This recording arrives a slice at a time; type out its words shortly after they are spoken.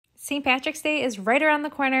St. Patrick's Day is right around the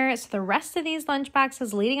corner, so the rest of these lunch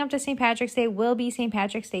boxes leading up to St. Patrick's Day will be St.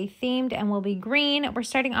 Patrick's Day themed and will be green. We're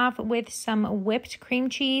starting off with some whipped cream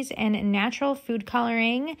cheese and natural food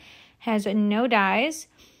coloring, has no dyes.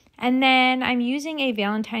 And then I'm using a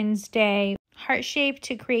Valentine's Day heart shape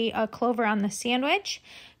to create a clover on the sandwich.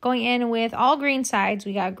 Going in with all green sides,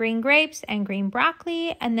 we got green grapes and green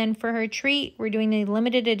broccoli. And then for her treat, we're doing the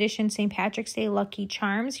limited edition St. Patrick's Day Lucky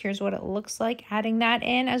Charms. Here's what it looks like, adding that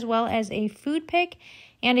in, as well as a food pick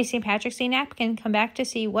and a St. Patrick's Day napkin. Come back to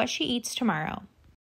see what she eats tomorrow.